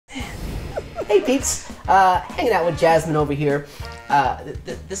Hey peeps, hanging out with Jasmine over here.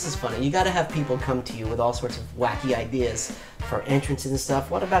 This is funny. You got to have people come to you with all sorts of wacky ideas for entrances and stuff.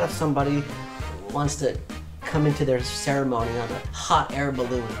 What about if somebody wants to come into their ceremony on a hot air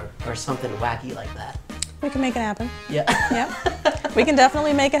balloon or something wacky like that? We can make it happen. Yeah. Yep. We can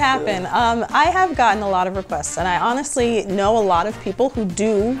definitely make it happen. I have gotten a lot of requests, and I honestly know a lot of people who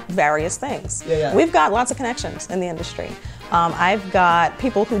do various things. Yeah. We've got lots of connections in the industry. I've got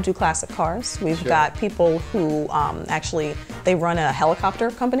people who do classic cars. We've got people who actually, they run a helicopter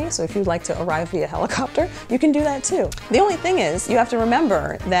company, so if you'd like to arrive via helicopter, you can do that too. The only thing is, you have to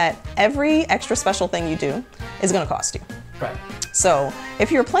remember that every extra special thing you do is going to cost you. Right. So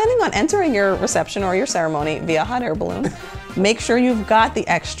if you're planning on entering your reception or your ceremony via hot air balloon, make sure you've got the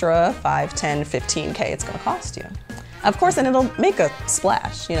extra 5, 10, 15K it's going to cost you. Of course, and it'll make a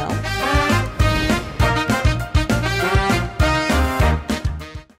splash, you know.